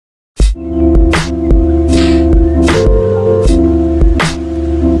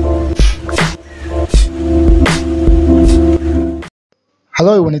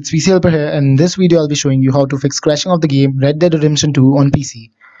Hello everyone, it's VC Helper here, and in this video I'll be showing you how to fix crashing of the game Red Dead Redemption 2 on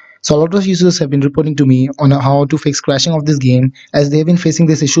PC. So a lot of users have been reporting to me on how to fix crashing of this game, as they have been facing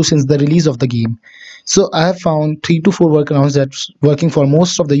this issue since the release of the game. So I have found 3 to 4 workarounds that's working for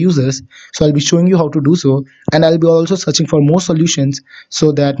most of the users. So I'll be showing you how to do so, and I'll be also searching for more solutions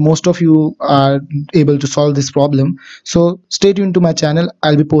so that most of you are able to solve this problem. So stay tuned to my channel.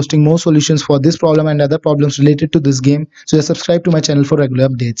 I'll be posting more solutions for this problem and other problems related to this game. So just subscribe to my channel for regular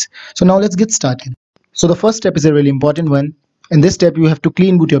updates. So now let's get started. So the first step is a really important one. In this step, you have to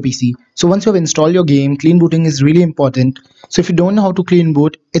clean boot your PC. So once you have installed your game, clean booting is really important. So if you don't know how to clean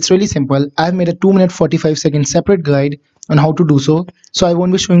boot, it's really simple. I've made a 2-minute 45-second separate guide on how to do so. So I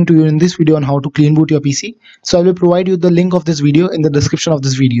won't be showing to you in this video on how to clean boot your PC. So I will provide you the link of this video in the description of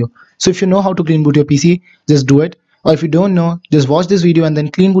this video. So if you know how to clean boot your PC, just do it. Or if you don't know, just watch this video and then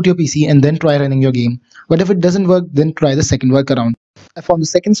clean boot your PC and then try running your game. But if it doesn't work, then try the second workaround. I found the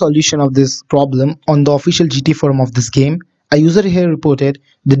second solution of this problem on the official GT forum of this game. A user here reported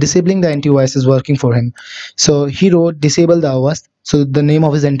that disabling the antivirus is working for him. So he wrote disable the Avast. So the name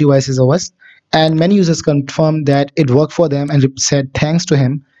of his antivirus is Avast. And many users confirmed that it worked for them and said thanks to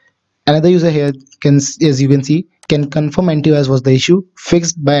him. Another user here can, as you can see, can confirm antivirus was the issue,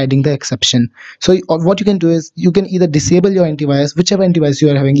 fixed by adding the exception. So what you can do is you can either disable your antivirus, whichever antivirus you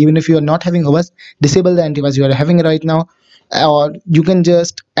are having, even if you are not having Avast, disable the antivirus you are having right now, or you can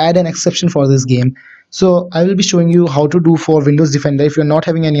just add an exception for this game. So I will be showing you how to do for Windows Defender if you're not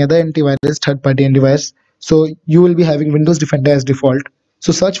having any other antivirus, third-party antivirus. So you will be having Windows Defender as default.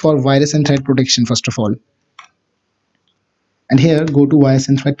 So search for virus and threat protection first of all. And here go to virus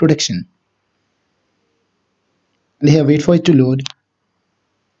and threat protection. And here wait for it to load.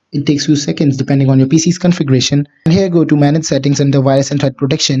 It takes few seconds depending on your PC's configuration. And here go to manage settings under virus and threat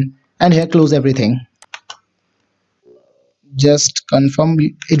protection. And here close everything. Just confirm.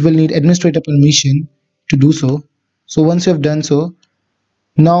 It will need administrator permission to do so. So once you have done so,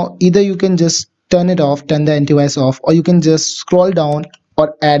 now either you can just turn it off, turn the antivirus off, or you can just scroll down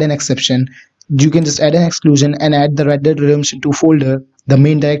or add an exception. You can just add an exclusion and add the Red Dead Redemption 2 folder, the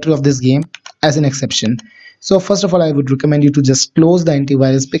main directory of this game, as an exception. So first of all, I would recommend you to just close the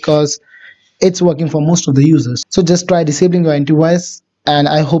antivirus because it's working for most of the users. So just try disabling your antivirus and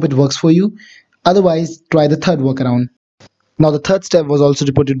I hope it works for you. Otherwise, try the third workaround. Now the third step was also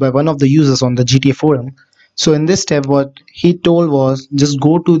reported by one of the users on the GTA forum. So in this step, what he told was just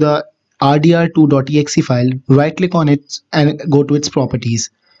go to the rdr2.exe file, right click on it and go to its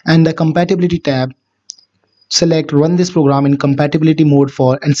properties. And the compatibility tab, select run this program in compatibility mode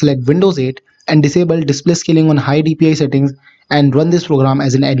for and select Windows 8 and disable display scaling on high DPI settings and run this program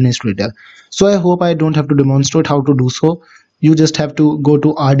as an administrator. So I hope I don't have to demonstrate how to do so. You just have to go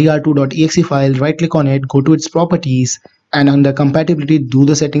to rdr2.exe file, right click on it, go to its properties, and under compatibility do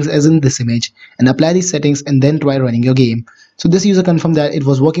the settings as in this image and apply these settings and then try running your game. So this user confirmed that it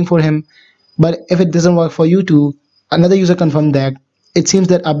was working for him, but if it doesn't work for you too, another user confirmed that it seems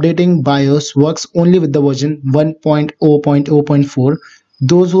that updating BIOS works only with the version 1.0.0.4.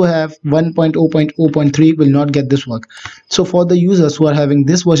 Those who have 1.0.0.3 will not get this work. So for the users who are having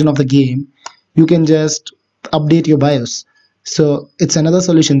this version of the game, you can just update your BIOS. So it's another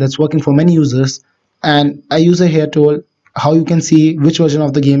solution that's working for many users. And a user here told how you can see which version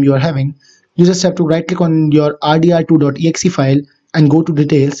of the game you are having. You just have to right click on your rdr2.exe file and go to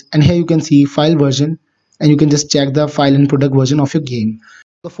details, and here you can see file version and you can just check the file and product version of your game.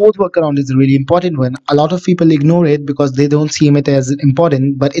 The fourth workaround is a really important one. A lot of people ignore it because they don't see it as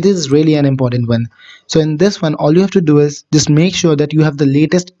important, but it is really an important one. So in this one, all you have to do is just make sure that you have the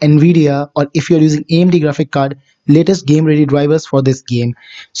latest NVIDIA, or if you're using AMD graphic card, latest game ready drivers for this game.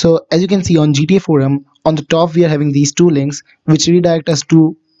 So as you can see on GTA forum, on the top we are having these two links which redirect us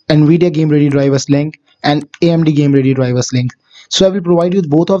to NVIDIA game ready drivers link and AMD game ready drivers link. So I will provide you with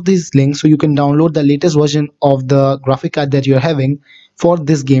both of these links so you can download the latest version of the graphic card that you're having for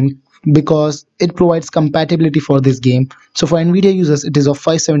this game, because it provides compatibility for this game. So for NVIDIA users, it is of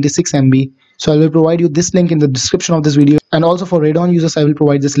 576 MB. So I will provide you this link in the description of this video, and also for Radeon users, I will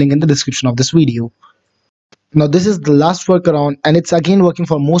provide this link in the description of this video. Now this is the last workaround, and it's again working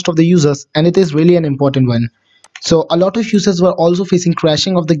for most of the users, and it is really an important one. So a lot of users were also facing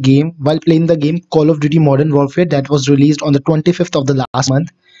crashing of the game while playing the game Call of Duty Modern Warfare that was released on the 25th of the last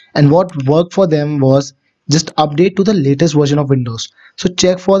month. And what worked for them was just update to the latest version of Windows. So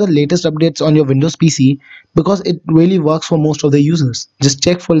check for the latest updates on your Windows PC because it really works for most of the users. Just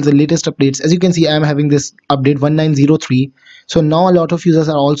check for the latest updates. As you can see, I am having this update 1903. So now a lot of users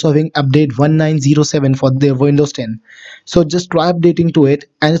are also having update 1907 for their Windows 10. So just try updating to it,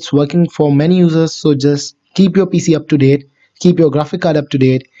 and it's working for many users. So just keep your PC up to date, keep your graphic card up to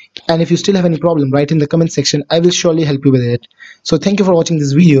date. And if you still have any problem, write in the comment section. I will surely help you with it. So thank you for watching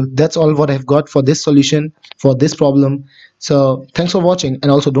this video. That's all what I've got for this solution for this problem. So thanks for watching,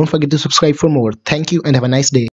 and also don't forget to subscribe for more. Thank you and have a nice day.